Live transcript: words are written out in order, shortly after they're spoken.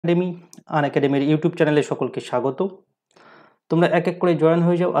Academy আনএকাডেমির YouTube চ্যানেলে সকলকে স্বাগত। তোমরা এক এক করে জয়েন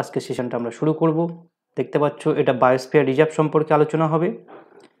হয়ে যাও। আজকে সেশনটা আমরা শুরু করব। দেখতে পাচ্ছ এটা বায়োস্ফিয়ার রিজার্ভ সম্পর্কে আলোচনা হবে।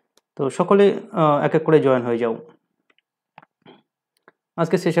 তো সকলে এক এক করে জয়েন হয়ে যাও।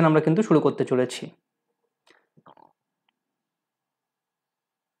 আজকে সেশন আমরা কিন্তু শুরু করতে চলেছি।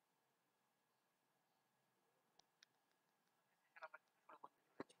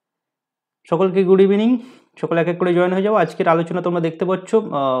 সকলকে গুড ইভিনিং। সকলে এক এক করে জয়েন হয়ে যাও। আজকের আলোচনা তোমরা দেখতে পাচ্ছ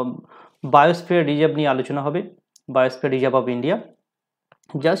বায়োস্ফিয়ার রিজার্ভ নিয়ে আলোচনা হবে, biosphere reserve of India.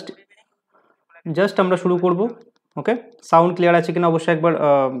 Just আমরা শুরু করব। ওকে, সাউন্ড ক্লিয়ার আছে কিনা অবশ্যই একবার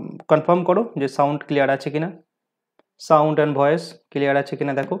কনফার্ম করো যে সাউন্ড ক্লিয়ার আছে কিনা, সাউন্ড অ্যান্ড ভয়েস ক্লিয়ার আছে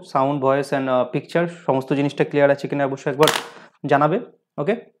কিনা। দেখো সাউন্ড, ভয়েস অ্যান্ড পিকচার সমস্ত জিনিসটা ক্লিয়ার আছে কিনা অবশ্যই একবার জানাবে।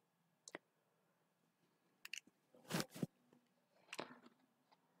 ওকে,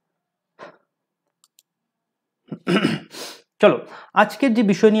 চলো আজকের যে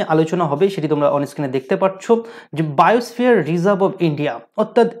বিষয় নিয়ে আলোচনা হবে সেটি তোমরা অন স্ক্রিনে দেখতে পাচ্ছ যে বায়োস্ফিয়ার রিজার্ভ অফ ইন্ডিয়া।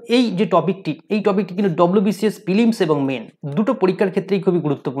 অর্থাৎ এই যে টপিকটি কিন্তু WBCS প্রিলিমস এবং মেন দুটো পরীক্ষার ক্ষেত্রেই খুবই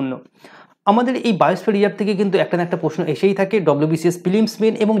গুরুত্বপূর্ণ। আমাদের এই বায়োস্ফিয়ার রিজার্ভ থেকে কিন্তু একটা না একটা প্রশ্ন এসেই থাকে WBCS প্রিলিমস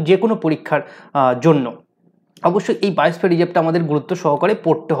মেন এবং যে কোনো পরীক্ষার জন্য। অবশ্যই এই বায়োস্ফিয়ার রিজার্ভটা আমাদের গুরুত্ব সহকারে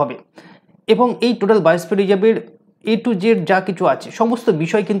পড়তে হবে এবং এই টোটাল বায়োস্ফিয়ার রিজার্ভের A to Z যা কিছু আছে সমস্ত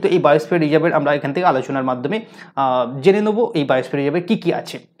বিষয় কিন্তু এই বায়োস্ফিয়ার রিজার্ভের আমরা এখান থেকে আলোচনার মাধ্যমে জেনে নেব এই বায়োস্ফিয়ার রিজার্ভে কী কী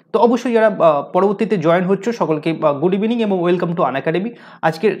আছে। তো অবশ্যই যারা পরবর্তীতে জয়েন হচ্ছে সকলকে গুড ইভিনিং এবং ওয়েলকাম টু আনএকাডেমি।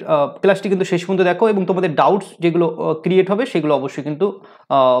 আজকের ক্লাসটি কিন্তু শেষ পর্যন্ত দেখো এবং তোমাদের ডাউটস যেগুলো ক্রিয়েট হবে সেগুলো অবশ্যই কিন্তু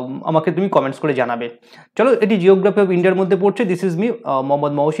আমাকে তুমি কমেন্টস করে জানাবে। চলো, এটি জিওগ্রাফি অফ ইন্ডিয়ার মধ্যে পড়ছে। This is me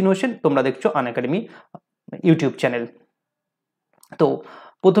Mohammad Mohsin Hossain. তোমরা দেখছো আনএকাডেমি ইউটিউব চ্যানেল। তো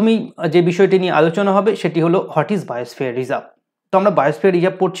প্রথমেই যে বিষয়টি নিয়ে আলোচনা হবে সেটি হলো হোয়াট ইজ বায়োস্ফিয়ার রিজার্ভ। তো আমরা বায়োস্ফিয়ার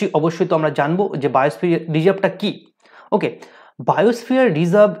রিজার্ভ পড়ছি, অবশ্যই তো আমরা জানবো যে বায়োস্ফিয়ার রিজার্ভটা কি। ওকে, বায়োস্ফিয়ার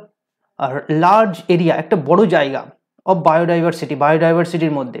রিজার্ভ আর লার্জ এরিয়া, একটা বড় জায়গা অফ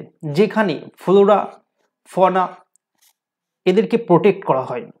বায়োডাইভার্সিটির মধ্যে যেখানে ফ্লোরা ফনা এদেরকে প্রোটেক্ট করা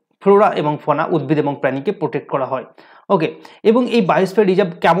হয়, ফ্লোরা এবং ফনা উদ্ভিদ এবং প্রাণীকে প্রোটেক্ট করা হয়। ওকে, এবং এই বায়োস্ফিয়ার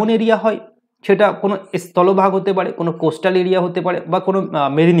রিজার্ভ কেমন এরিয়া হয়, সেটা কোনো স্থলভাগ হতে পারে, কোনো কোস্টাল এরিয়া হতে পারে বা কোনো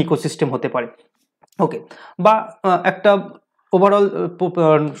মেরিন ইকোসিস্টেম হতে পারে। ওকে, বা একটা ওভারঅল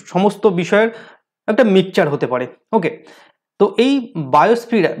সমস্ত বিষয়ের একটা মিক্সচার হতে পারে। ওকে, তো এই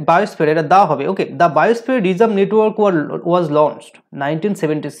বায়োস্ফিয়ার এটা দেওয়া হবে। ওকে, the biosphere reserve network was launched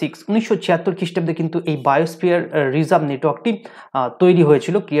 1976, 1976 খ্রিস্টাব্দে কিন্তু এই বায়োস্ফিয়ার রিজার্ভ নেটওয়ার্কটি তৈরি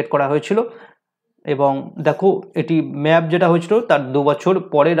হয়েছিল, ক্রিয়েট করা হয়েছিল। এবং দেখো এটি ম্যাপ যেটা হয়েছিল তার 2 বছর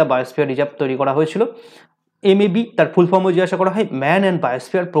পরে এটা বায়োস্ফিয়ার রিজার্ভ তৈরি করা হয়েছিল। MAB তার ফুল ফর্মও জিজ্ঞাসা করা হয়, ম্যান অ্যান্ড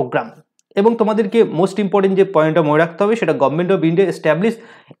বায়োস্ফিয়ার প্রোগ্রাম। এবং তোমাদেরকে মোস্ট ইম্পর্টেন্ট যে পয়েন্টটা মনে রাখতে হবে সেটা government of India establish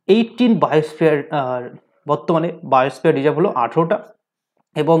 18 biosphere, বর্তমানে বায়োস্ফিয়ার রিজার্ভ হলো 18টা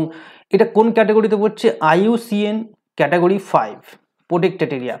এবং এটা কোন ক্যাটাগরিতে পড়ছে, IUCN ক্যাটাগরি 5 প্রোটেক্টেড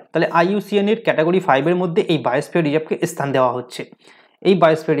এরিয়া। তাহলে IUCN এর ক্যাটাগরি 5-এর মধ্যে এই বায়োস্ফিয়ার রিজার্ভকে স্থান দেওয়া হচ্ছে, এই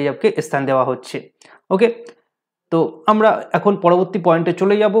বায়োস্ফিয়ার রিজার্ভকে স্থান দেওয়া হচ্ছে। ওকে, তো আমরা এখন পরবর্তী পয়েন্টে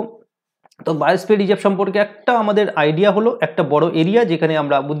চলে যাব। তো বায়োস্ফিয়ার রিজার্ভ সম্পর্কে একটা আমাদের আইডিয়া হলো একটা বড় এরিয়া যেখানে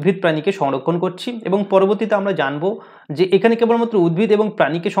আমরা উদ্ভিদ প্রাণীকে সংরক্ষণ করছি এবং পরবর্তীতে আমরা জানবো যে এখানে কেবলমাত্র উদ্ভিদ এবং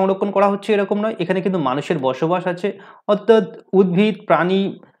প্রাণীকে সংরক্ষণ করা হচ্ছে এরকম নয়, এখানে কিন্তু মানুষের বসবাস আছে। অর্থাৎ উদ্ভিদ, প্রাণী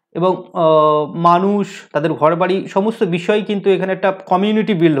এবং মানুষ, তাদের ঘরবাড়ি সমস্ত বিষয় কিন্তু এখানে একটা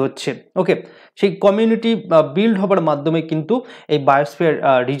কমিউনিটি বিল্ড হচ্ছে। ওকে, সেই কমিউনিটি বিল্ড হবার মাধ্যমে কিন্তু এই বায়োস্ফিয়ার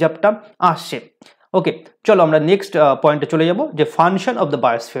রিজার্ভটা আসছে। ওকে, চলো আমরা নেক্সট পয়েন্টে চলে যাব যে function of the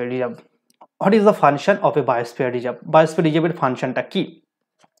biosphere reserve. What is the function of A biosphere reserve? Biosphere রিজার্ভের ফাংশনটা কি?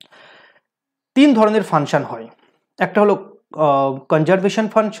 3 ধরনের ফাংশন হয়। একটা হলো কনজারভেশন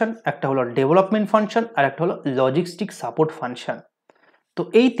ফাংশন, একটা হলো ডেভেলপমেন্ট ফাংশন আর একটা হলো লজিস্টিক সাপোর্ট ফাংশন। তো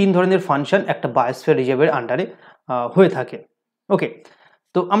এই 3 ধরনের ফাংশন একটা বায়োস্ফিয়ার রিজার্ভের আন্ডারে হয়ে থাকে। ওকে,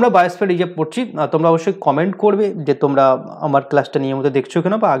 তো আমরা বায়োস্ফিয়ার রিজার্ভ পড়ছি। তোমরা অবশ্যই কমেন্ট করবে যে তোমরা আমার ক্লাসটা নিয়মিত দেখছো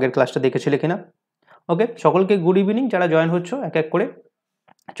কিনা বা আগের ক্লাসটা দেখেছিলে কিনা। ওকে, সকলকে গুড ইভিনিং যারা জয়েন হচ্ছ এক এক করে।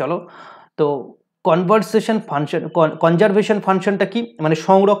 চলো, তো কনজারভেশন ফাংশনটা কি, মানে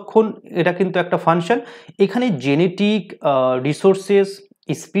সংরক্ষণ, এটা কিন্তু একটা ফাংশন। এখানে জেনেটিক রিসোর্সেস,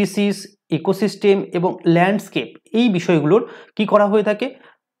 স্পিসিস, ইকোসিস্টেম এবং ল্যান্ডস্কেপ এই বিষয়গুলোর কি করা হয়ে থাকে,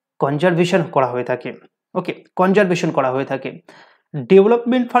 কনজারভেশন করা হয়ে থাকে। ওকে, কনজারভেশন করা হয়ে থাকে।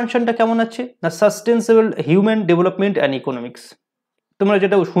 ডেভেলপমেন্ট ফাংশনটা কেমন আছে না, sustainable human development and economics. তোমরা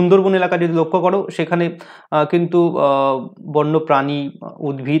যেটা সুন্দরবন এলাকা যদি লক্ষ্য করো সেখানে কিন্তু বন্য প্রাণী,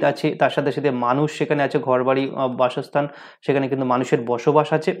 উদ্ভিদ আছে, তার সাথে সাথে মানুষ সেখানে আছে, ঘরবাড়ি, বাসস্থান, সেখানে কিন্তু মানুষের বসবাস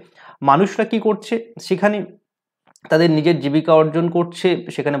আছে। মানুষরা কি করছে সেখানে তাদের নিজের জীবিকা অর্জন করছে,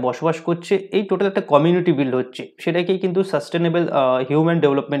 সেখানে বসবাস করছে, এই টোটাল একটা কমিউনিটি বিল্ড হচ্ছে, সেটাকেই কিন্তু সাস্টেনেবল হিউম্যান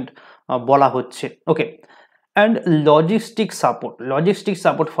ডেভেলপমেন্ট বলা হচ্ছে। ওকে, অ্যান্ড লজিস্টিক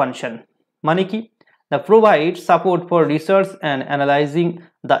সাপোর্ট ফাংশন মানে কি? The provide support for research and analysing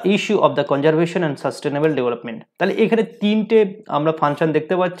the issue of the conservation and sustainable development. তাহলে এখানে তিনটে আমরা ফাংশন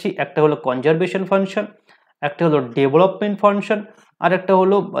দেখতে পাচ্ছি, একটা হলো কনজারভেশন ফাংশন, একটা হলো ডেভেলপমেন্ট ফাংশন, আর একটা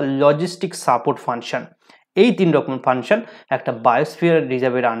হলো লজিস্টিক সাপোর্ট ফাংশন। এই তিন রকম ফাংশন একটা বায়োস্ফিয়ার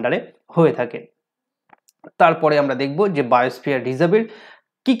রিজার্ভের আন্ডারে হয়ে থাকে। তারপরে আমরা দেখব যে বায়োস্ফিয়ার রিজার্ভের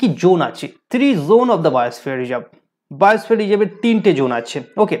কি কি জোন আছে। 3 zone of the biosphere reserve. Biosphere রিজার্ভের 3টে জোন আছে।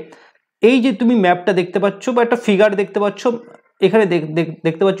 ওকে, এই যে তুমি ম্যাপটা দেখতে পাচ্ছ বা একটা ফিগার দেখতে পাচ্ছ, এখানে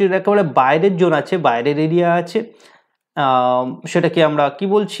দেখতে পাচ্ছ এটা একেবারে বাইরের জোন আছে, বাইরের এরিয়া আছে, সেটাকে আমরা কি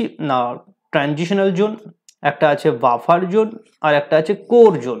বলছি না ট্রানজিশনাল জোন, একটা আছে বাফার জোন, আর একটা আছে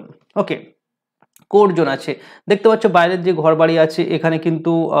কোর জোন। ওকে, কোর জোন আছে, দেখতে পাচ্ছ বাইরের যে ঘর বাড়ি আছে এখানে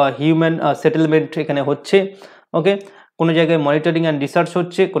কিন্তু হিউম্যান সেটেলমেন্ট এখানে হচ্ছে। ওকে, কোনো জায়গায় মনিটরিং অ্যান্ড রিসার্চ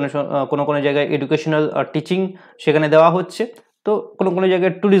হচ্ছে, কোনো জায়গায় এডুকেশনাল টিচিং সেখানে দেওয়া হচ্ছে, তো কোনো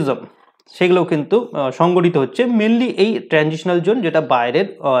জায়গায় ট্যুরিজম সেগুলোও কিন্তু সংগঠিত হচ্ছে, মেনলি এই ট্রানজিশনাল জোন যেটা বাইরের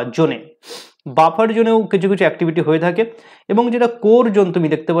জোনে। বাফার জোনেও কিছু কিছু অ্যাক্টিভিটি হয়ে থাকে, এবং যেটা কোর জোন তুমি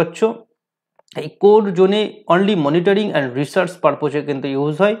দেখতে পাচ্ছ, এই কোর জোনে অনলি মনিটরিং অ্যান্ড রিসার্চ পারপোজে কিন্তু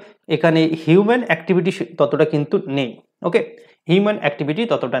ইউজ হয়, এখানে হিউম্যান অ্যাক্টিভিটি ততটা কিন্তু নেই। ওকে, হিউম্যান অ্যাক্টিভিটি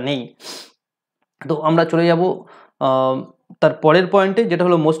ততটা নেই। তো আমরা চলে যাব তার পরের পয়েন্টে, যেটা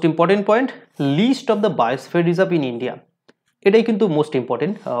হলো most important point, list of the biosphere reserve in India. এটাই কিন্তু মোস্ট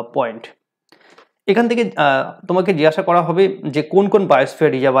ইম্পর্টেন্ট পয়েন্ট। এখান থেকে তোমাকে জিজ্ঞাসা করা হবে যে কোন কোন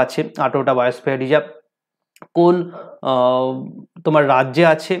বায়োস্ফিয়ার রিজার্ভ আছে। 18টা বায়োস্ফিয়ার রিজার্ভ কোন তোমার রাজ্যে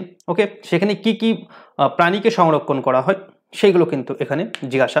আছে। ওকে, সেখানে কি কি প্রাণীকে সংরক্ষণ করা হয় সেইগুলো কিন্তু এখানে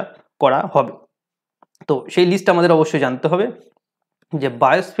জিজ্ঞাসা করা হবে। তো সেই লিস্ট আমাদের অবশ্যই জানতে হবে যে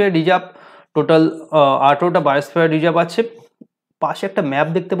biosphere reserve total 18টা biosphere reserve আছে। পাশে একটা ম্যাপ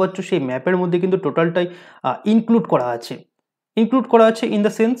দেখতে পাচ্ছ, সেই ম্যাপের মধ্যে কিন্তু টোটালটাই ইনক্লুড করা আছে ইন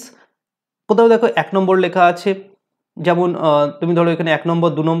দ্য সেন্স, কোথাও দেখো 1 নম্বর লেখা আছে, যেমন তুমি ধরো এখানে 1 নম্বর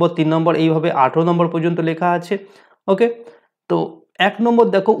 2 নম্বর 3 নম্বর এইভাবে 18 নম্বর পর্যন্ত লেখা আছে। ওকে, তো 1 নম্বর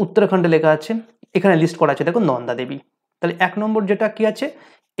দেখো উত্তরাখণ্ডে লেখা আছে, এখানে লিস্ট করা আছে দেখো নন্দা দেবী। তাহলে 1 নম্বর যেটা কি আছে,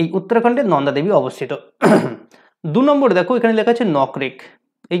 এই উত্তরাখণ্ডে নন্দা দেবী অবস্থিত। 2 নম্বর দেখো এখানে লেখা আছে নকরেক,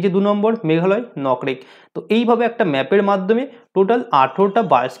 এই যে 2 নম্বর মেঘালয় নকরেক। তো এইভাবে একটা ম্যাপের মাধ্যমে টোটাল 18টা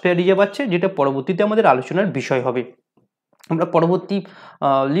বায়োস্ফিয়ার রিজার্ভ আছে, যেটা পরবর্তীতে আমাদের আলোচনার বিষয় হবে। আমরা পরবর্তী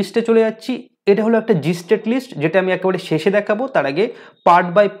লিস্টে চলে যাচ্ছি। এটা হলো একটা জিস্টেড লিস্ট, যেটা আমি একেবারে শেষে দেখাবো, তার আগে পার্ট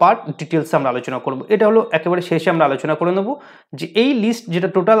বাই পার্ট ডিটেলসে আমরা আলোচনা করব। এটা হলো একেবারে শেষে আমরা আলোচনা করে নেব যে এই লিস্ট যেটা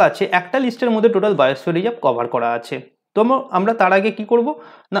টোটাল আছে, একটা লিস্টের মধ্যে টোটাল বায়োস্ফিয়ার রিজার্ভ কভার করা আছে। তো আমরা তার আগে কি করব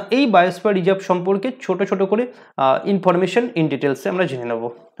না, এই বায়োস্ফিয়ার রিজার্ভ সম্পর্কে ছোট ছোট করে ইনফরমেশন ইন ডিটেলসে আমরা জেনে নেব।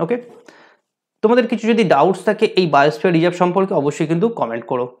 ওকে, তোমাদের কিছু যদি ডাউটস থাকে এই বায়োস্ফিয়ার রিজার্ভ সম্পর্কে অবশ্যই কিন্তু কমেন্ট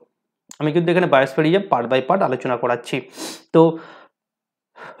করো। আমি কিন্তু এখানে biosphere reserve part by part আলোচনা করাচ্ছি। তো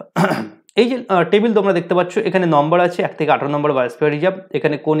এই যে টেবিল তোমরা দেখতে পাচ্ছ, এখানে নম্বর আছে 1 থেকে 18 নম্বর বায়োস্ফিয়ার রিজার্ভ,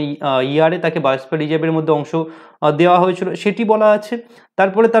 এখানে কোন ইয়ারে তাকে বায়োস্ফিয়ার রিজার্ভের মধ্যে অংশ দেওয়া হয়েছিল সেটি বলা আছে।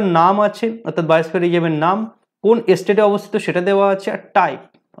 তারপরে তার নাম আছে, অর্থাৎ বায়োস্ফিয়ার রিজার্ভের নাম, কোন স্টেটে অবস্থিত সেটা দেওয়া আছে, আর টাইপ,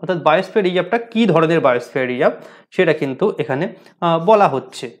 অর্থাৎ বায়োস্ফিয়ার রিজার্ভটা কী ধরনের বায়োস্ফিয়ার রিজার্ভ সেটা কিন্তু এখানে বলা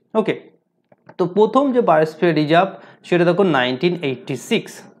হচ্ছে। ওকে, তো প্রথম যে বায়োস্ফিয়ার রিজার্ভ সেটা দেখো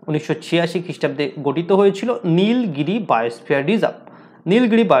 1986 খ্রিস্টাব্দে গঠিত হয়েছিল, Nilgiri biosphere reserve.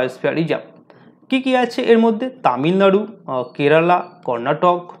 Nilgiri biosphere reserve কি কি আছে এর মধ্যে, তামিলনাড়ু, কেরালা,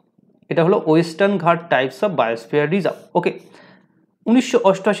 কর্ণাটক, এটা হলো ওয়েস্টার্ন ঘাট types of biosphere reserve. Okay,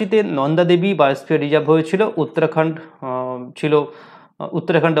 1988-তে Nanda Devi biosphere reserve হয়েছিল, উত্তরাখণ্ড ছিল,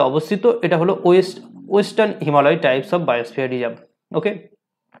 উত্তরাখণ্ডে অবস্থিত, এটা হলো western Himalaya types of biosphere reserve. ওকে,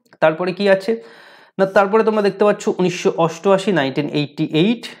 তারপরে কি আছে না, তারপরে তোমরা দেখতে পাচ্ছ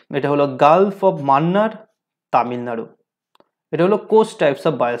 1988 এটা হলো গালফ অফ মান্নার, তামিলনাড়ু, এটা হলো coast types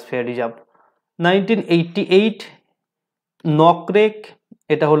of biosphere reserve. 1988 Nokrek,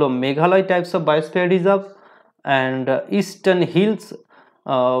 এটা হলো Meghalaya types of biosphere reserve, and eastern hills,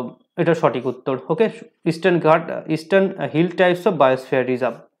 এটা সঠিক উত্তর। ওকে, eastern hill types of biosphere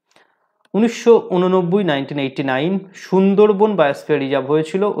reserve. 1989 Sundarban biosphere reserve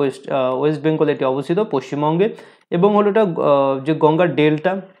হয়েছিল, ওয়েস্ট বেঙ্গল এটি অবস্থিত পশ্চিমবঙ্গে, এবং হলো এটা যে গঙ্গার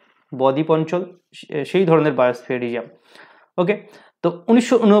ডেল্টা বদ্বীপ অঞ্চল সেই ধরনের বায়োস্ফিয়ার রিজার্ভ। ওকে, তো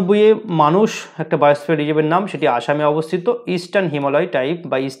 1989-এ মানস একটা বায়োস্ফিয়ার রিজার্ভের নাম, সেটি আসামে অবস্থিত, ইস্টার্ন হিমালয় টাইপ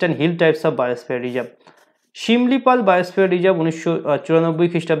বা eastern hill types of biosphere reserve. Similipal biosphere reserve 1994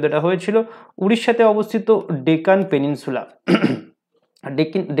 খ্রিস্টাব্দে হয়েছিল, উড়িষ্যাতে অবস্থিত Deccan peninsula,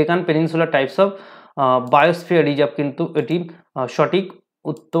 Deccan peninsula types of biosphere reserve কিন্তু এটি সঠিক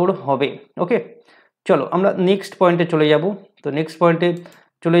উত্তর হবে। ওকে, চলো আমরা নেক্সট পয়েন্টে চলে যাব। তো নেক্সট পয়েন্টে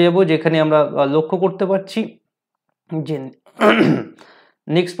চলে যাব যেখানে আমরা লক্ষ্য করতে পারছি যে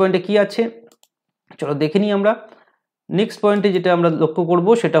নেক্সট পয়েন্টে কি আছে, চলো দেখে নিই আমরা। নেক্সট পয়েন্টে যেটা আমরা লক্ষ্য করব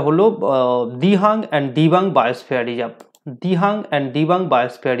সেটা হলো Dihang and Dibang biosphere reserve. Dihang and Dibang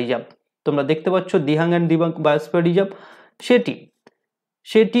biosphere reserve, তোমরা দেখতে পাচ্ছ Dihang and Dibang biosphere reserve,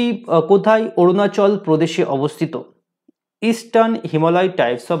 সেটি কোথায়? অরুণাচল প্রদেশে অবস্থিত। Eastern Himalaya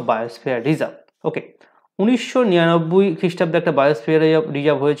types of biosphere reserve. ওকে, 1999 খ্রিস্টাব্দে একটা বায়োস্ফিয়ার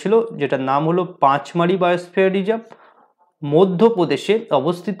রিজার্ভ হয়েছিল যেটার নাম হলো পাঁচমারি বায়োস্ফিয়ার রিজার্ভ, মধ্যপ্রদেশে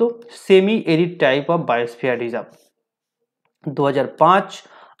অবস্থিত semi arid type of biosphere reserve. 2005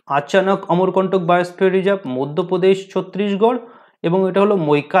 আচানক Amarkantak biosphere reserve, Madhya Pradesh, Chhattisgarh, এবং এটা হলো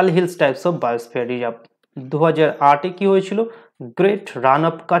Maikal hills types of biosphere reserve. 2008-এ কি হয়েছিল? গ্রেট রান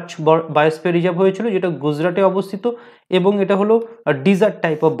অফ কাচ বায়োস্ফিয়ার রিজার্ভ হয়েছিল, যেটা গুজরাটে অবস্থিত, এবং এটা হলো dessert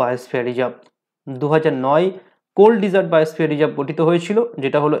type of biosphere reserve. 2009 cold dessert biosphere reserve গঠিত হয়েছিল,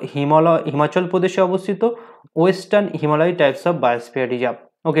 যেটা হলো হিমাচল প্রদেশে অবস্থিত western Himalaya types of biosphere reserve.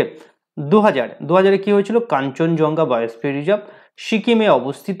 ওকে, 2000-এ কি হয়েছিল? কাঞ্চনজঙ্ঘা বায়োস্ফিয়ার রিজার্ভ, সিকিমে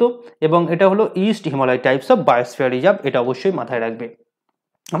অবস্থিত, এবং এটা হলো east Himalaya types of biosphere reserve, এটা অবশ্যই মাথায় রাখবে।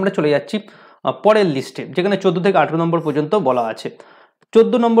 আমরা চলে যাচ্ছি পরের লিস্টে, যেখানে 14 থেকে 18 নম্বর পর্যন্ত বলা আছে।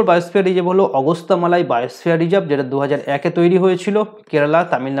 14 নম্বর বায়োস্ফিয়ার রিজার্ভ হলো অগস্ত্যামালাই বায়োস্ফিয়ার রিজার্ভ, যেটা 2001-এ তৈরি হয়েছিল, কেরালা,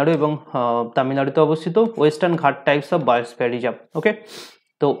 তামিলনাড়ু এবং তামিলনাড়ুতে অবস্থিত ওয়েস্টার্ন ঘাট টাইপস অফ বায়োস্ফিয়ার রিজার্ভ। ওকে,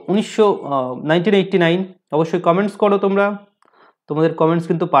 তো 1989, অবশ্যই কমেন্টস করো তোমরা, তোমাদের কমেন্টস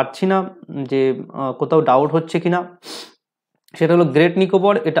কিন্তু পাচ্ছি না যে কোথাও ডাউট হচ্ছে কিনা। সেটা হলো গ্রেট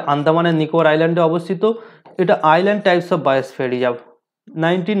নিকোবর, এটা আন্দামানের নিকোবর আইল্যান্ডে অবস্থিত, এটা island types of biosphere reserve.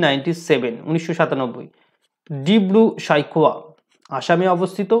 1997 deep blue সাইকোয়া, আসামে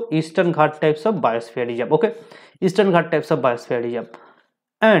অবস্থিত, ইস্টার্ন ঘাট types of biosphere reserve. Okay, eastern ঘাট types of biosphere reserve.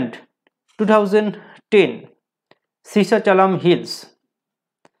 And 2010 সিসাচালাম hills,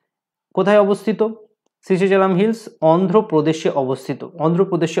 কোথায় অবস্থিত? সিসাচালাম হিলস অন্ধ্রপ্রদেশে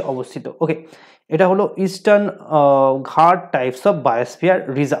অবস্থিত। ওকে, এটা হলো ইস্টার্ন ঘাট টাইপস অফ বায়োস্ফিয়ার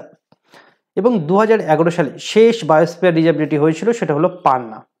রিজার্ভ। এবং 2011 সালে শেষ বায়োস্ফিয়ার রিজার্ভ যেটি হয়েছিল সেটা হলো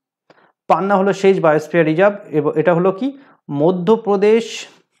পান্না হলো শেষ বায়োস্ফিয়ার রিজার্ভ, এবং এটা হলো কি?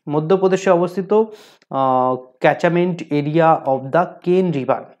 মধ্যপ্রদেশে অবস্থিত ক্যাচামেন্ট এরিয়া অফ দ্য কেন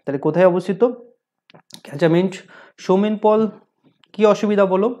রিভার। তাহলে কোথায় অবস্থিত? ক্যাচামেন্ট, সৌমেন পল কি অসুবিধা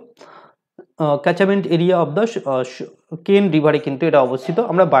বলো? ক্যাচামেন্ট এরিয়া অফ দ্য কেন রিভারে কিন্তু এটা অবস্থিত।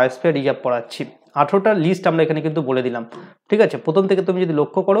 আমরা বায়োস্ফিয়ার রিজার্ভ পড়াচ্ছি, 18টা লিস্ট আমরা এখানে কিন্তু বলে দিলাম, ঠিক আছে? প্রথম থেকে তুমি যদি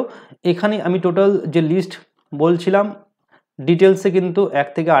লক্ষ্য করো, এখানে আমি টোটাল যে লিস্ট বলছিলাম ডিটেলসে কিন্তু 1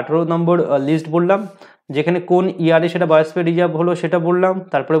 থেকে 18 নম্বর লিস্ট বললাম, যেখানে কোন ইয়ারে সেটা বায়োস্ফিয়ার রিজার্ভ হলো সেটা বললাম,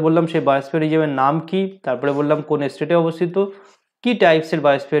 তারপরে বললাম সেই বায়োস্ফিয়ার রিজার্ভের নাম কি, তারপরে বললাম কোন স্টেটে অবস্থিত, কি টাইপসের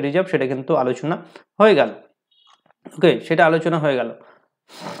বায়োস্ফিয়ার রিজার্ভ, সেটা কিন্তু আলোচনা হয়ে গেল। ওকে, সেটা আলোচনা হয়ে গেল।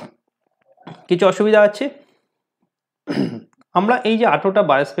 কিছু অসুবিধা আছে? আমরা এই যে 18টা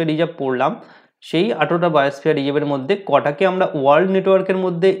বায়োস্ফিয়ার রিজার্ভ পড়লাম, সেই 18টা বায়োস্ফিয়ার রিজার্ভের মধ্যে কটাকে আমরা ওয়ার্ল্ড নেটওয়ার্কের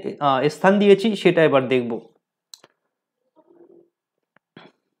মধ্যে স্থান দিয়েছি সেটা এবার দেখব।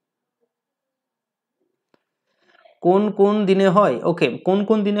 কোন কোন দিনে হয়? ওকে, কোন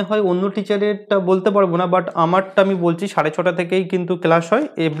কোন দিনে হয় অন্য টিচারেরটা বলতে পারবো না, বাট আমারটা আমি বলছি 6:30 থেকেই কিন্তু ক্লাস হয়,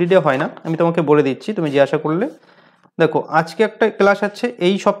 এভরিডে হয় না, আমি তোমাকে বলে দিচ্ছি তুমি জিজ্ঞাসা করলে। দেখো, আজকে একটা ক্লাস আছে,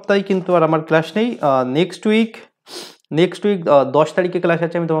 এই সপ্তাহে কিন্তু আর আমার ক্লাস নেই। নেক্সট উইক 10 তারিখে ক্লাস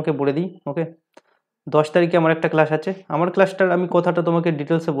আছে, আমি তোমাকে বলে দিই। ওকে, 10 তারিখে আমার একটা ক্লাস আছে, আমার ক্লাসটার আমি কথাটা তোমাকে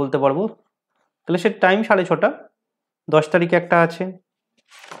ডিটেলসে বলতে পারবো। ক্লাসের টাইম 6:30, 10 তারিখে একটা আছে,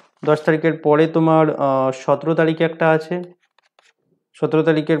 10 তারিখের পরে তোমার 17 তারিখে একটা আছে, 17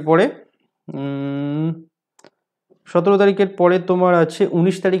 তারিখের পরে 17 তারিখের পরে তোমার আছে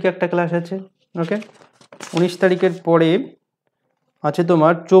 19 তারিখে একটা ক্লাস আছে। ওকে, 19 তারিখের পরে আছে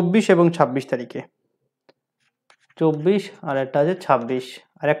তোমার 24 এবং 26 তারিখে, 24 আর একটা আছে 26,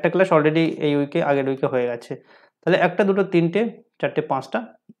 আর একটা ক্লাস অলরেডি এই উইকে আগের উইকে হয়ে গেছে। তাহলে 1, 2, 3, 4, 5টা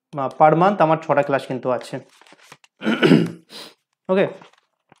পার মান্থ আমার 6টা ক্লাস কিন্তু আছে। ওকে,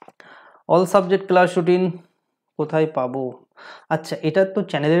 অল সাবজেক্ট ক্লাস রুটিন কোথায় পাবো? আচ্ছা, এটা তো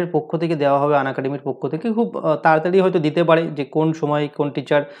চ্যানেলের পক্ষ থেকে দেওয়া হবে, আনএকাডেমির পক্ষ থেকে খুব তাড়াতাড়ি হয়তো দিতে পারে, যে কোন সময় কোন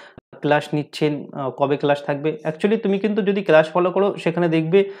টিচার ক্লাস নিচ্ছেন, কবে ক্লাস থাকবে। অ্যাকচুয়ালি তুমি কিন্তু যদি ক্লাস ফলো করো সেখানে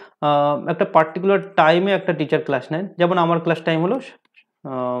দেখবে একটা পার্টিকুলার টাইমে একটা টিচার ক্লাস নেন, যেমন আমার ক্লাস টাইম হলো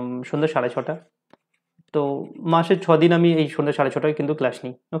সন্ধ্যা 6:30, তো মাসে 6 দিন আমি এই সন্ধ্যা 6:30টায় কিন্তু ক্লাস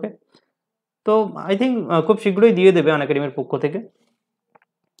নিই। ওকে, তো আই থিঙ্ক খুব শীঘ্রই দিয়ে দেবে আনএকাডেমির পক্ষ থেকে।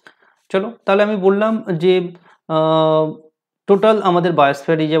 চলো, তাহলে আমি বললাম যে টোটাল আমাদের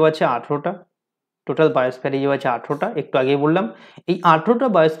বায়োস্ফিয়ার রিজার্ভ আছে 18টা, টোটাল বায়োস্ফিয়ার রিজার্ভ আছে 18টা, একটু আগেই বললাম। এই 18টা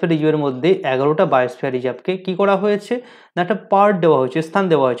বায়োস্ফিয়ার রিজার্ভের মধ্যে 11টা বায়োস্ফিয়ার রিজার্ভকে কি করা হয়েছে না একটা পার্ট দেওয়া হয়েছে, স্থান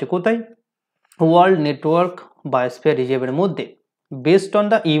দেওয়া হয়েছে কোথায়, ওয়ার্ল্ড নেটওয়ার্ক বায়োস্ফিয়ার রিজার্ভের মধ্যে, based on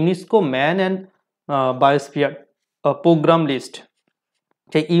the UNESCO man and biosphere programme list.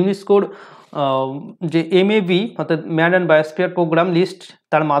 সেই ইউনেস্কোর যে MAB অর্থাৎ man and biosphere programme list,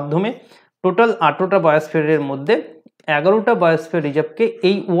 তার মাধ্যমে টোটাল 18টা বায়োস্ফিয়ারের মধ্যে 11টা বায়োস্ফিয়ার রিজার্ভকে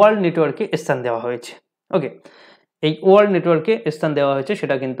এই ওয়ার্ল্ড নেটওয়ার্কে স্থান দেওয়া হয়েছে। ওকে, এই ওয়ার্ল্ড নেটওয়ার্কে স্থান দেওয়া হয়েছে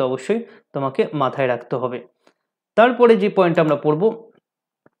সেটা কিন্তু অবশ্যই তোমাকে মাথায় রাখতে হবে। তারপরে যে পয়েন্টটা আমরা পড়ব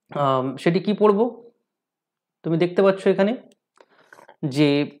সেটি কি পড়ব, তুমি দেখতে পাচ্ছ এখানে যে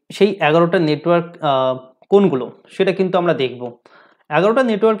সেই 11টা নেটওয়ার্ক কোনগুলো সেটা কিন্তু আমরা দেখব। 11টা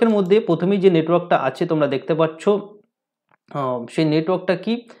নেটওয়ার্কের মধ্যে প্রথমেই যে নেটওয়ার্কটা আছে তোমরা দেখতে পাচ্ছ, সেই নেটওয়ার্কটা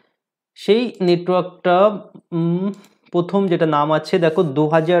কি, সেই নেটওয়ার্কটা প্রথম যেটা নাম আছে দেখো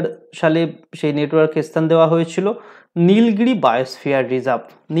 2000 সালে সেই নেটওয়ার্কে স্থান দেওয়া হয়েছিল Nilgiri biosphere reserve,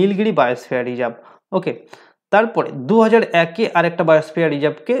 Nilgiri biosphere reserve. ওকে, তারপরে 2001-এ আরেকটা বায়োস্ফিয়ার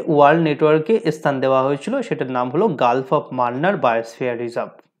রিজার্ভকে ওয়ার্ল্ড নেটওয়ার্কে স্থান দেওয়া হয়েছিল, সেটার নাম হলো Gulf of Mannar biosphere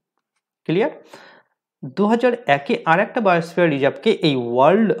reserve. Clear? 2001-এ আরেকটা বায়োস্ফিয়ার রিজার্ভকে এই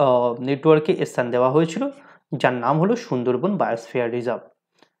ওয়ার্ল্ড নেটওয়ার্কে স্থান দেওয়া হয়েছিল, যার নাম হলো সুন্দরবন বায়োস্ফিয়ার রিজার্ভ।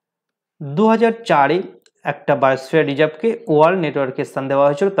 2004-এ একটা বায়োস্ফিয়ার রিজার্ভকে ওয়ার্ল্ড নেটওয়ার্কে স্থান দেওয়া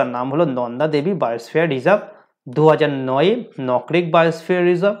হয়েছিল, তার নাম হলো Nanda Devi biosphere reserve. 2009-এ Nokrek biosphere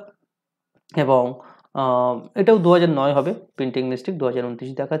reserve, এবং এটাও 2009 হবে, প্রিন্টিং মিস্টেক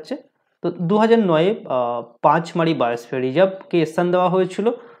 2029 দেখাচ্ছে। তো 2009-এ পাঁচমারি বায়োস্ফিয়ার রিজার্ভকে স্থান দেওয়া হয়েছিল।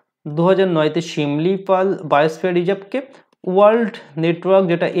 2009-তে শিমলিপাল বায়োস্ফিয়ার রিজার্ভকে ওয়ার্ল্ড নেটওয়ার্ক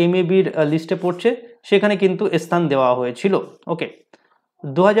যেটা MAB-র লিস্টে পড়ছে সেখানে কিন্তু স্থান দেওয়া হয়েছিল। ওকে,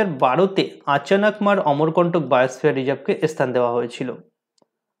 2012-তে আচানকমার অমরকন্টক বায়োস্ফিয়ার রিজার্ভকে স্থান দেওয়া হয়েছিল।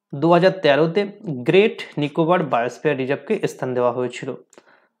 2013-তে গ্রেট নিকোবর বায়োস্ফিয়ার রিজার্ভকে স্থান দেওয়া হয়েছিল।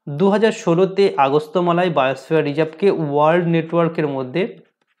 2016-তে আগস্তমালাই বায়োস্ফিয়ার রিজার্ভকে ওয়ার্ল্ড নেটওয়ার্কের মধ্যে,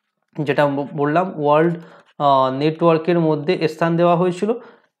 যেটা বললাম ওয়ার্ল্ড নেটওয়ার্কের মধ্যে স্থান দেওয়া হয়েছিল।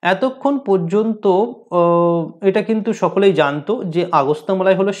 এতক্ষণ পর্যন্ত এটা কিন্তু সকলেই জানতো যে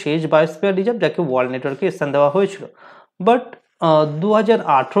আগস্তমালাই হলো শেষ বায়োস্ফিয়ার রিজার্ভ যাকে ওয়ার্ল্ড নেটওয়ার্কে স্থান দেওয়া হয়েছিল। বাট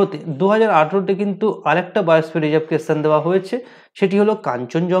 2018-তে কিন্তু আরেকটা বায়োস্ফিয়ার রিজার্ভকে স্থান দেওয়া হয়েছে, সেটি হলো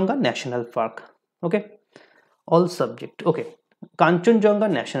কাঞ্চনজঙ্ঘা ন্যাশনাল পার্ক। ওকে, অল সাবজেক্ট। ওকে, কাঞ্চনজঙ্ঘা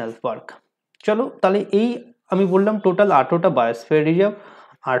ন্যাশনাল পার্ক। চলো তাহলে এই আমি বললাম টোটাল 18টা বায়োস্ফিয়ার রিজার্ভ,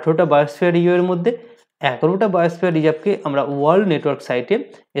 18টা বায়োস্ফিয়ার রিজার্ভের মধ্যে 11টা বায়োস্ফিয়ার রিজার্ভকে আমরা ওয়ার্ল্ড নেটওয়ার্ক সাইটে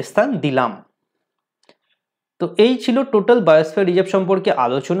স্থান দিলাম। তো এই ছিল টোটাল বায়োস্ফিয়ার রিজার্ভ সম্পর্কে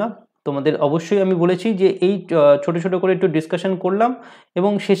আলোচনা। তোমাদের অবশ্যই আমি বলেছি যে এই ছোট ছোট করে একটু ডিসকাশন করলাম,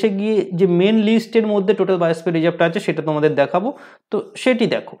 এবং শেষে গিয়ে যে মেন লিস্টের মধ্যে টোটাল বায়োস্ফিয়ার রিজার্ভটা আছে সেটা তোমাদের দেখাবো। তো সেটি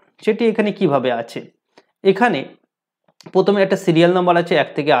দেখো, সেটি এখানে কিভাবে আছে। এখানে প্রথমে একটা সিরিয়াল নাম্বার আছে 1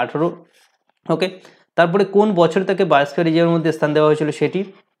 থেকে 18। ওকে, তারপরে কোন বছর তাকে বায়োস্ফিয়ার রিজার্ভের মধ্যে স্থান দেওয়া হয়েছিল সেটি,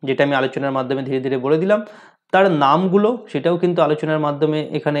 যেটা আমি আলোচনার মাধ্যমে ধীরে ধীরে বলে দিলাম। তার নামগুলো সেটাও কিন্তু আলোচনার মাধ্যমে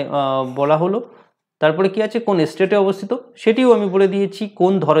এখানে বলা হলো। তারপরে কি আছে, কোন স্টেটে অবস্থিত সেটিও আমি বলে দিয়েছি,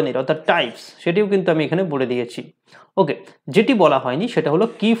 কোন ধরনের অর্থাৎ টাইপস সেটিও কিন্তু আমি এখানে বলে দিয়েছি। ওকে, যেটি বলা হয়নি সেটা হলো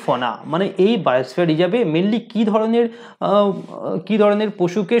কি ফনা, মানে এই বায়োস্ফিয়ার রিজার্ভে মেনলি কি ধরনের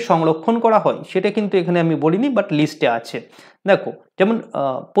পশুকে সংরক্ষণ করা হয় সেটা কিন্তু এখানে আমি বলিনি, বাট লিস্টে আছে। দেখো, যেমন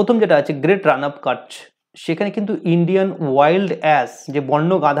প্রথম যেটা আছে গ্রেট রান আপ কাচ, সেখানে কিন্তু ইন্ডিয়ান ওয়াইল্ড অ্যাস যে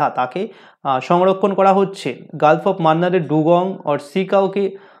বন্য গাধা তাকে সংরক্ষণ করা হচ্ছে। গালফ অফ মান্নারের ডুগং অর সিকাওকে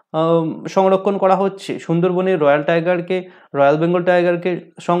সংরক্ষণ করা হচ্ছে। সুন্দরবনের রয়্যাল বেঙ্গল টাইগারকে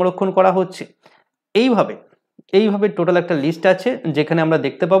সংরক্ষণ করা হচ্ছে। এইভাবে টোটাল একটা লিস্ট আছে যেখানে আমরা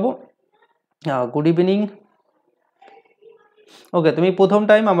দেখতে পাবো। Good evening. ওকে, তুমি প্রথম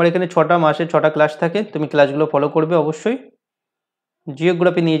টাইম, আমার এখানে 6টা মাসে 6টা ক্লাস থাকে, তুমি ক্লাসগুলো ফলো করবে অবশ্যই।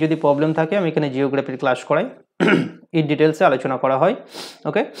 জিওগ্রাফি নিয়ে যদি প্রবলেম থাকে আমি এখানে জিওগ্রাফির ক্লাস করাই, ইন ডিটেলসে আলোচনা করা হয়।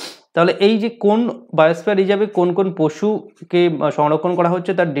 ওকে, তাহলে এই যে কোন বায়োস্ফিয়ার রিজার্ভে কোন কোন পশুকে সংরক্ষণ করা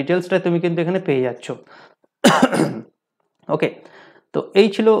হচ্ছে তার ডিটেলসটা তুমি কিন্তু এখানে পেয়ে যাচ্ছ। ওকে, তো এই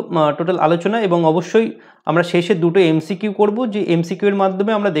ছিল টোটাল আলোচনা, এবং অবশ্যই আমরা শেষে দুটো MCQ করব, যে MCQ এর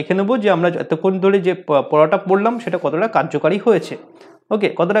মাধ্যমে আমরা দেখে নেব যে আমরা এতক্ষণ ধরে যে পড়াটা পড়লাম সেটা কতটা কার্যকারী হয়েছে। ওকে,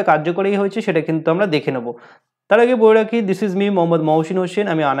 কতটা কার্যকারী হয়েছে সেটা কিন্তু আমরা দেখে নেব। তার আগে বলে রাখি, this is me Mohsin Hossain.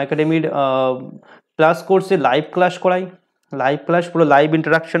 আমি আনএকাডেমির ক্লাস কোর্সে লাইভ ক্লাস করাই। লাইভ ক্লাস পুরো লাইভ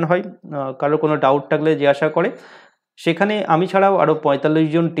ইন্টারাকশন হয়, কারোর কোনো ডাউট থাকলে জিজ্ঞাসা করে। সেখানে আমি ছাড়াও আরও 45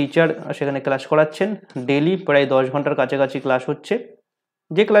 জন টিচার সেখানে ক্লাস করাচ্ছেন। ডেলি প্রায় 10 ঘন্টার কাছাকাছি ক্লাস হচ্ছে,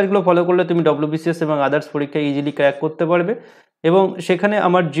 যে ক্লাসগুলো ফলো করলে তুমি WBCS এবং আদার্স পরীক্ষায় ইজিলি ক্র্যাক করতে পারবে। এবং সেখানে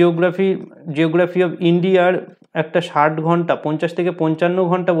আমার জিওগ্রাফি অফ ইন্ডিয়ার একটা 60 ঘন্টা, 50 থেকে 55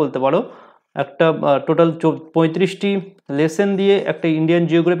 ঘন্টা বলতে পারো, একটা টোটাল 35টি লেসন দিয়ে একটা ইন্ডিয়ান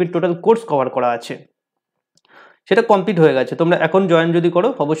জিওগ্রাফির টোটাল কোর্স কভার করা আছে, সেটা কমপ্লিট হয়ে গেছে। তোমরা এখন জয়েন যদি করো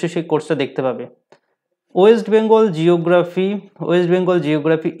অবশ্যই সেই কোর্সটা দেখতে পাবে। West Bengal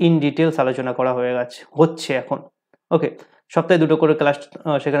geography in details আলোচনা করা হচ্ছে এখন। ওকে, সপ্তাহে 2টো করে ক্লাস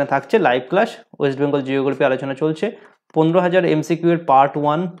সেখানে থাকছে, live class. West Bengal geography আলোচনা চলছে। 15,000 MCQ এর পার্ট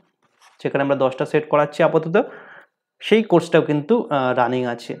 1, সেখানে আমরা 10টা সেট করাচ্ছি আপাতত। সেই কোর্সটাও কিন্তু রানিং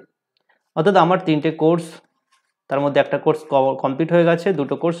আছে। অর্থাৎ আমার 3টে কোর্স, তার মধ্যে একটা কোর্স কমপ্লিট হয়ে গেছে,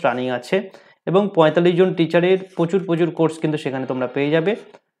 2টো কোর্স রানিং আছে, এবং 45 জন টিচারের প্রচুর কোর্স কিন্তু সেখানে তোমরা পেয়ে যাবে।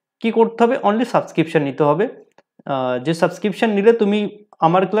 কি করতে হবে? অনলি সাবস্ক্রিপশন নিতে হবে। যে সাবস্ক্রিপশন নিলে তুমি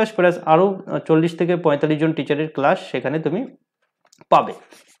আমার ক্লাস প্লাস আরও 40 থেকে 45 জন টিচারের ক্লাস সেখানে তুমি পাবে,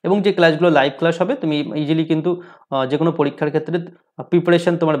 এবং যে ক্লাসগুলো লাইভ ক্লাস হবে তুমি ইজিলি কিন্তু যে কোনো পরীক্ষার ক্ষেত্রে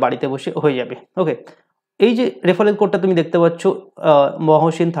প্রিপারেশন তোমার বাড়িতে বসে হয়ে যাবে। ওকে, এই যে রেফারেল কোডটা তুমি দেখতে পাচ্ছ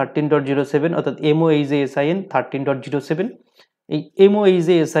মহসিন 13.07, অর্থাৎ MOHASIN 13.07। এই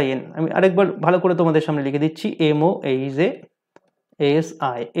MOHASIN আমি আরেকবার ভালো করে তোমাদের সামনে লিখে দিচ্ছি,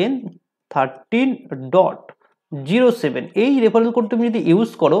 MOHASIN 13.07। এই রেফারেল কোড তুমি যদি ইউজ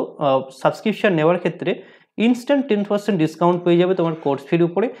করো সাবস্ক্রিপশন নেওয়ার ক্ষেত্রে ইনস্ট্যান্ট 10% ডিসকাউন্ট পেয়ে যাবে তোমার কোর্স ফির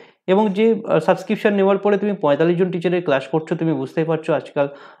উপরে। এবং যে সাবস্ক্রিপশন নেওয়ার পরে তুমি 45 জন টিচারের ক্লাস করছো, তুমি বুঝতেই পারছো আজকাল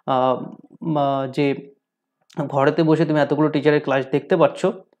যে ঘরেতে বসে তুমি এতগুলো টিচারের ক্লাস দেখতে পাচ্ছ,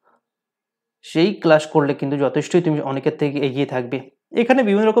 সেই ক্লাস করলে কিন্তু যথেষ্টই তুমি অনেকের থেকে এগিয়ে থাকবে। এখানে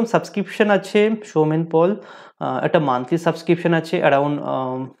বিভিন্ন রকম সাবস্ক্রিপশন আছে সৌমেন পল। একটা মান্থলি সাবস্ক্রিপশন আছে অ্যারাউন্ড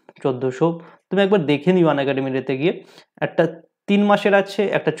 1400। তুমি একবার দেখে নিও আনএকাডেমিতে গিয়ে। একটা 3 মাসের আছে,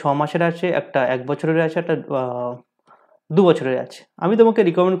 একটা 6 মাসের আছে, একটা 1 বছরের আছে, একটা 2 বছরের আছে। আমি তোমাকে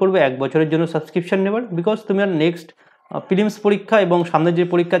রিকমেন্ড করবো 1 বছরের জন্য সাবস্ক্রিপশন নেবার, বিকজ তুমি আর নেক্সট প্রিলিমস পরীক্ষা এবং সামনের যে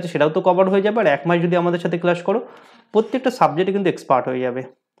পরীক্ষা আছে সেটাও তো কভার হয়ে যাবে। আর 1 মাস যদি আমাদের সাথে ক্লাস করো, প্রত্যেকটা সাবজেক্টে কিন্তু এক্সপার্ট হয়ে যাবে।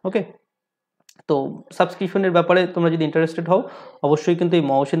 ওকে, তো সাবস্ক্রিপশনের ব্যাপারে তোমরা যদি ইন্টারেস্টেড হও, অবশ্যই কিন্তু এই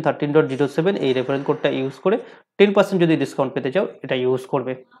মহসিন 13.07 এই রেফারেল কোডটা ইউজ করে 10% যদি ডিসকাউন্ট পেতে চাও এটা ইউজ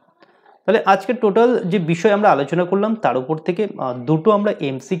করবে। তাহলে আজকে টোটাল যে বিষয় আমরা আলোচনা করলাম তার উপর থেকে 2টো আমরা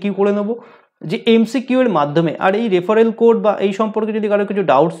এমসিকিউ করে নেব, যে এমসিকিউ এর মাধ্যমে। আর এই রেফারেল কোড বা এই সম্পর্কে যদি কারো কিছু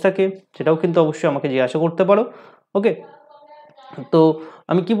ডাউটস থাকে সেটাও কিন্তু অবশ্যই আমাকে জিজ্ঞাসা করতে পারো। ওকে, তো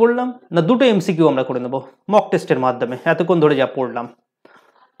আমি কি বললাম না, 2টো এমসিকিউ আমরা করে নেব মক টেস্টের মাধ্যমে এতক্ষণ ধরে যা পড়লাম।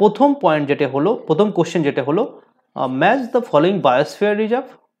 প্রথম কোশ্চেন যেটা হলো match the following biosphere reserve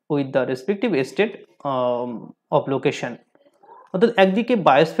with the respective state of location. অর্থাৎ একদিকে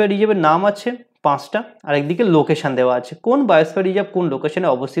বায়োস্ফিয়ার রিজার্ভের নাম আছে 5টা, আর একদিকে লোকেশন দেওয়া আছে, কোন বায়োস্ফিয়ার রিজার্ভ কোন লোকেশনে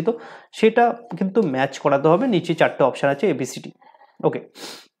অবস্থিত সেটা কিন্তু ম্যাচ করাতে হবে। নিচে 4টে অপশান আছে ABCD। ওকে,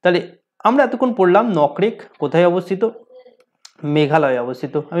 তাহলে আমরা এতক্ষণ পড়লাম নকরেক কোথায় অবস্থিত, মেঘালয়ে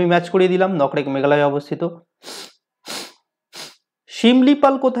অবস্থিত। আমি ম্যাচ করিয়ে দিলাম, নকরেক মেঘালয়ে অবস্থিত।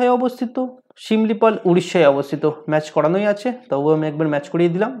 শিমলিপাল কোথায় অবস্থিত, শিমলিপাল উড়িষ্যায় অবস্থিত। ম্যাচ করানোই আছে, তবুও আমি একবার ম্যাচ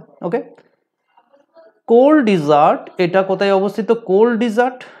করিয়ে দিলাম। ওকে, কোল ডিজার্ট এটা কোথায় অবস্থিত, কোল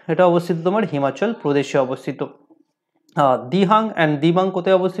ডিজার্ট এটা অবস্থিত তোমার হিমাচল প্রদেশে অবস্থিত। দিহাং অ্যান্ড দিবাং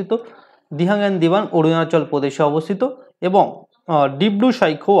কোথায় অবস্থিত, দিহাং অ্যান্ড দিবাং অরুণাচল প্রদেশে অবস্থিত। এবং ডিব্রু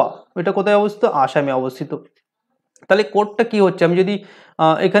সাইখোয়া এটা কোথায় অবস্থিত, আসামে অবস্থিত। তাহলে কোডটা কি হচ্ছে, আমি যদি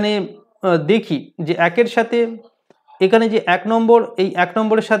এখানে দেখি যে একের সাথে এখানে যে 1 নম্বর, এই 1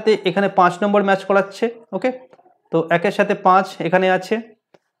 নম্বরের সাথে এখানে 5 নম্বর ম্যাচ করাচ্ছে। ওকে, তো 1-এর সাথে 5 এখানে আছে,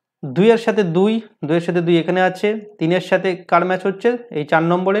 2-এর সাথে 2-এর সাথে 2 এখানে আছে, 3-এর সাথে কার ম্যাচ হচ্ছে, এই 4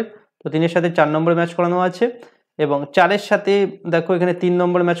 নম্বরের, তো 3-এর সাথে 4 নম্বর ম্যাচ করানো আছে। এবং 4-এর সাথে দেখো এখানে 3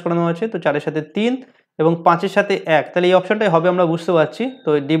 নম্বর ম্যাচ করানো আছে, তো 4-এর সাথে 3 এবং 5-এর সাথে 1, তাহলে এই অপশনটাই হবে আমরা বুঝতে পারছি। তো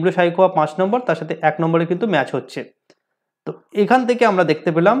ডিব্রু সাইখোয়া 5 নম্বর, তার সাথে 1 নম্বরে কিন্তু ম্যাচ হচ্ছে। তো এখান থেকে আমরা দেখতে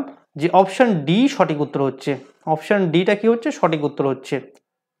পেলাম যে অপশন ডি সঠিক উত্তর হচ্ছে। অপশন ডিটা কি হচ্ছে, সঠিক উত্তর হচ্ছে।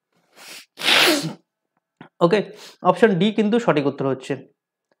 ওকে, অপশন ডি কিন্তু সঠিক উত্তর হচ্ছে।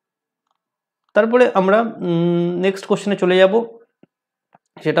 তারপরে আমরা নেক্সট কোশ্চেনে চলে যাব,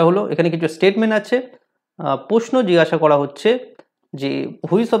 সেটা হলো এখানে কিছু স্টেটমেন্ট আছে। প্রশ্ন জিজ্ঞাসা করা হচ্ছে যে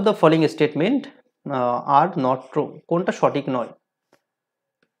which of the following statement are not true, কোনটা সঠিক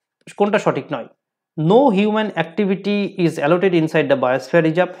নয়। No human activity is allotted inside the biosphere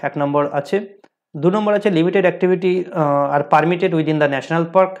reserve 1 নম্বর আছে। 2 নম্বর আছে limited activity are permitted within the national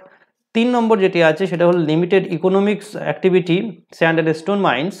park. 3 নম্বর যেটি আছে সেটা হলো limited economics activity sand and stone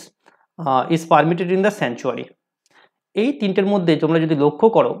mines is permitted in the sanctuary. এই 3টের মধ্যে তোমরা যদি লক্ষ্য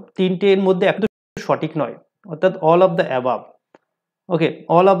করো, 3টের মধ্যে একটা সঠিক নয়, অর্থাৎ all of the above. Okay,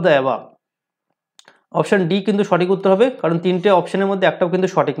 all of the above. Option D কিন্তু সঠিক উত্তর হবে, কারণ 3টে অপশনের মধ্যে একটাও কিন্তু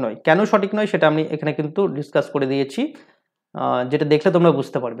সঠিক নয়। কেন সঠিক নয় সেটা আমি এখানে কিন্তু ডিসকাস করে দিয়েছি, যেটা দেখলে তোমরা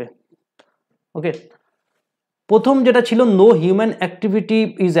বুঝতে পারবে। ওকে, প্রথম যেটা ছিল no human activity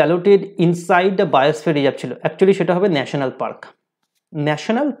is allotted inside the biosphere reserve ছিল, অ্যাকচুয়ালি সেটা হবে ন্যাশনাল পার্ক।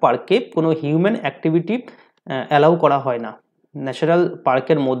 ন্যাশনাল পার্কে কোনো হিউম্যান অ্যাক্টিভিটি অ্যালাউ করা হয় না, ন্যাশনাল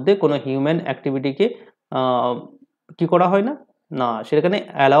পার্কের মধ্যে কোনো হিউম্যান অ্যাক্টিভিটিকে কি করা হয় না, না সেখানে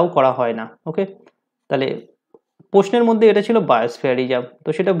অ্যালাউ করা হয় না। ওকে, তাহলে প্রশ্নের মধ্যে এটা ছিল বায়োস্ফিয়ার রিজার্ভ, তো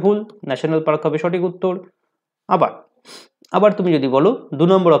সেটা ভুল, ন্যাশনাল পার্ক হবে সঠিক উত্তর। আবার তুমি যদি বলো 2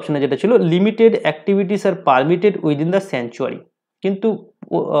 নম্বর অপশনে যেটা ছিল limited activities are permitted within the sanctuary, কিন্তু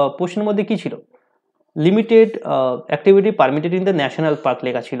প্রশ্নের মধ্যে কি ছিল, limited activity permitted in the national park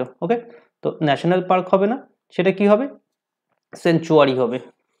লেখা ছিল। ওকে, তো ন্যাশনাল পার্ক হবে না, সেটা কি হবে, স্যাংচুয়ারি হবে।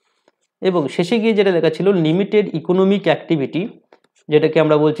 এবং শেষে গিয়ে যেটা লেখা ছিল লিমিটেড ইকোনমিক অ্যাক্টিভিটি, যেটাকে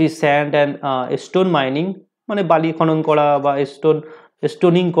আমরা বলছি স্যান্ড অ্যান্ড স্টোন মাইনিং, মানে বালি খনন করা বা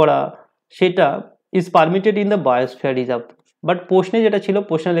স্টোনিং করা, সেটা is permitted in the biosphere reserve. But প্রশ্নে যেটা ছিল,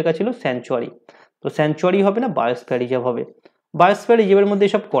 প্রশ্নে লেখা ছিল স্যাংচুয়ারি, তো স্যাংচুয়ারি হবে না, বায়োস্ফিয়ার রিজার্ভ হবে। বায়োস্ফিয়ার রিজার্ভের মধ্যে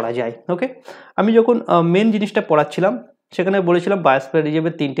এসব করা যায়। ওকে, আমি যখন মেন জিনিসটা পড়াচ্ছিলাম সেখানে বলেছিলাম বায়োস্ফিয়ার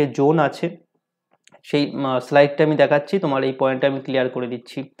রিজার্ভের 3টে জোন আছে, সেই স্লাইডটা আমি দেখাচ্ছি, তোমার এই পয়েন্টটা আমি ক্লিয়ার করে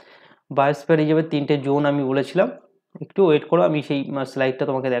দিচ্ছি। বায়োস্ফিয়ার রিজার্ভের 3টে জোন আমি বলেছিলাম, একটু ওয়েট করো, আমি সেই স্লাইডটা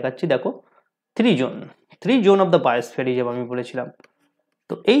তোমাকে দেখাচ্ছি। দেখো 3 zone of the biosphere reserve আমি বলেছিলাম।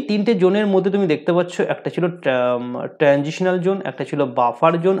 তো এই 3টে জোনের মধ্যে তুমি দেখতে পাচ্ছ একটা ছিল ট্রানজিশনাল জোন, একটা ছিল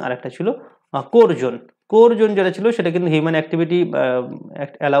বাফার জোন, আর একটা ছিল কোর জোন। কোর জোন যেটা ছিল সেটা কিন্তু হিউম্যান অ্যাক্টিভিটি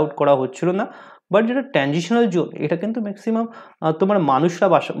অ্যালাউড করা হচ্ছিল না, বাট যেটা ট্রানজিশনাল জোন এটা কিন্তু ম্যাক্সিমাম তোমার মানুষরা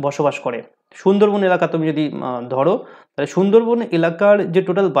বসবাস করে। সুন্দরবন এলাকা তুমি যদি ধরো, তাহলে সুন্দরবন এলাকার যে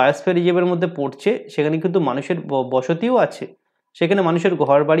টোটাল বায়োস্ফিয়ার রিজার্ভের মধ্যে পড়ছে সেখানে কিন্তু মানুষের বসতিও আছে, সেখানে মানুষের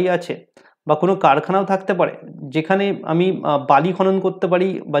ঘর বাড়ি আছে, বা কোনো কারখানাও থাকতে পারে যেখানে আমি বালি খনন করতে পারি,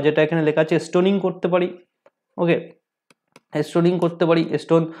 বা যেটা এখানে লেখা আছে স্টোনিং করতে পারি। ওকে, স্টোনিং করতে পারি,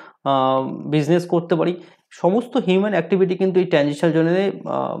 স্টোন বিজনেস করতে পারি। সমস্ত হিউম্যান অ্যাক্টিভিটি কিন্তু এই ট্রানজিশনাল জোনে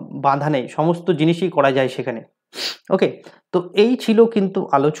বাধা নেই, সমস্ত জিনিসই করা যায় সেখানে। ওকে, তো এই ছিল কিন্তু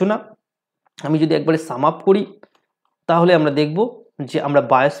আলোচনা। আমি যদি একবারে সাম আপ করি তাহলে আমরা দেখব যে আমরা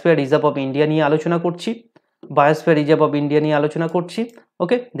বায়োস্ফিয়ার রিজার্ভ অফ ইন্ডিয়া নিয়ে আলোচনা করছি, বায়োস্ফিয়ার রিজার্ভ অফ ইন্ডিয়া নিয়ে আলোচনা করছি।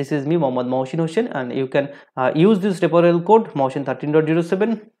 ওকে, this is me Mohasin Hossain and you can use this referral code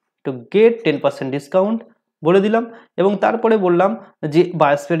Mohasin13.07 to get 10% discount বলে দিলাম। এবং তারপরে বললাম যে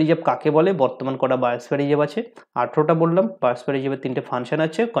বায়োস্ফিয়ার রিজার্ভ কাকে বলে, বর্তমান কটা বায়োস্ফিয়ার রিজার্ভ আছে, 18টা বললাম। বায়োস্ফিয়ার রিজার্ভের 3টে ফাংশন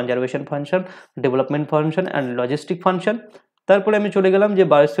আছে, conservation function, development function and logistic function. তারপরে আমি চলে গেলাম যে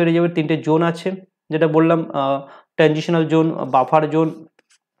বায়োস্ফিয়ার রিজার্ভের 3টে জোন আছে, যেটা বললাম ট্রানজিশনাল জোন, বাফার জোন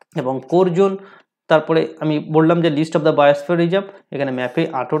এবং কোর জোন। তারপরে আমি বললাম যে list of the biosphere reserve, এখানে ম্যাপে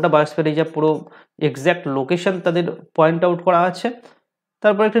 18টা বায়োস্ফিয়ার রিজার্ভ পুরো এক্স্যাক্ট লোকেশন তাদের পয়েন্ট আউট করা আছে।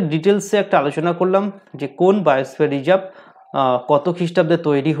 তারপর একটা ডিটেলসে একটা আলোচনা করলাম যে কোন বায়োস্ফিয়ার রিজার্ভ কত খ্রিস্টাব্দে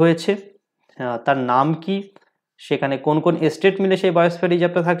তৈরি হয়েছে, তার নাম কি, সেখানে কোন কোন স্টেট মিলে সেই বায়োস্ফিয়ার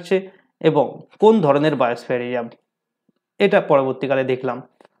রিজার্ভটা থাকছে, এবং কোন ধরনের বায়োস্ফিয়ার রিজার্ভ, এটা পরবর্তীকালে দেখলাম।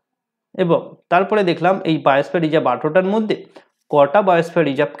 এবং তারপরে দেখলাম এই বায়োস্ফিয়ার রিজার্ভ 18টার মধ্যে কটা বায়োস্ফিয়ার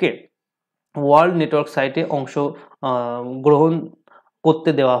রিজার্ভকে ওয়ার্ল্ড নেটওয়ার্ক সাইটে অংশ গ্রহণ করতে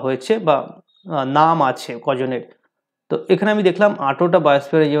দেওয়া হয়েছে, বা নাম আছে কজনের। তো এখানে আমি দেখলাম 18টা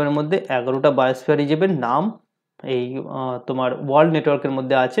বায়োস্ফিয়ার রিজার্ভের মধ্যে 11টা বায়োস্ফিয়ার রিজার্ভের নাম এই তোমার ওয়ার্ল্ড নেটওয়ার্কের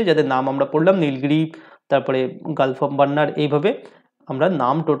মধ্যে আছে, যাদের নাম আমরা পড়লাম নীলগিরি, তারপরে গালফ অফ বান্নার, এইভাবে আমরা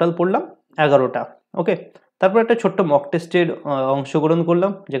নাম টোটাল পড়লাম 11টা। ওকে, তারপর একটা ছোট্ট মক টেস্টের অংশগ্রহণ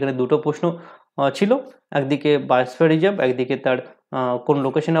করলাম, যেখানে 2টো প্রশ্ন ছিল, একদিকে বায়োস্ফিয়ার রিজার্ভ, একদিকে তার কোন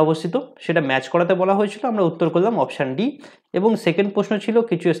লোকেশনে অবস্থিত, সেটা ম্যাচ করাতে বলা হয়েছিল, আমরা উত্তর করলাম অপশান ডি। এবং সেকেন্ড প্রশ্ন ছিল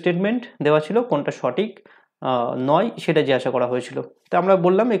কিছু স্টেটমেন্ট দেওয়া ছিল, কোনটা সঠিক নয় সেটা জিজ্ঞাসা করা হয়েছিল। তো আমরা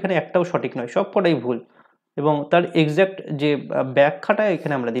বললাম এখানে একটাও সঠিক নয়, সব কটাই ভুল, এবং তার এক্স্যাক্ট যে ব্যাখ্যাটা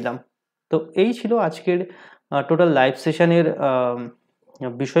এখানে আমরা দিলাম। তো এই ছিল আজকের টোটাল লাইভ সেশনের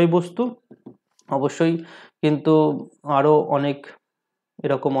বিষয়বস্তু। অবশ্যই কিন্তু আরও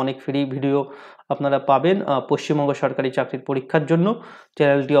এরকম অনেক ফ্রি ভিডিও আপনারা পাবেন পশ্চিমবঙ্গ সরকারি চাকরির পরীক্ষার জন্য।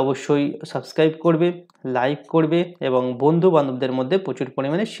 চ্যানেলটি অবশ্যই সাবস্ক্রাইব করবে, লাইক করবে এবং বন্ধু বান্ধবদের মধ্যে প্রচুর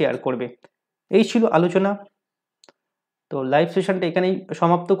পরিমাণে শেয়ার করবে। এই ছিল আলোচনা। তো লাইভ সেশনটা এখানেই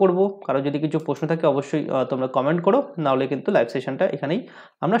সমাপ্ত করব। কারো যদি কিছু প্রশ্ন থাকে অবশ্যই তোমরা কমেন্ট করো, নাহলে কিন্তু লাইভ সেশনটা এখানেই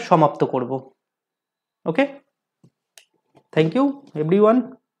আমরা সমাপ্ত করব। ওকে, থ্যাংক ইউ এভরিওয়ান।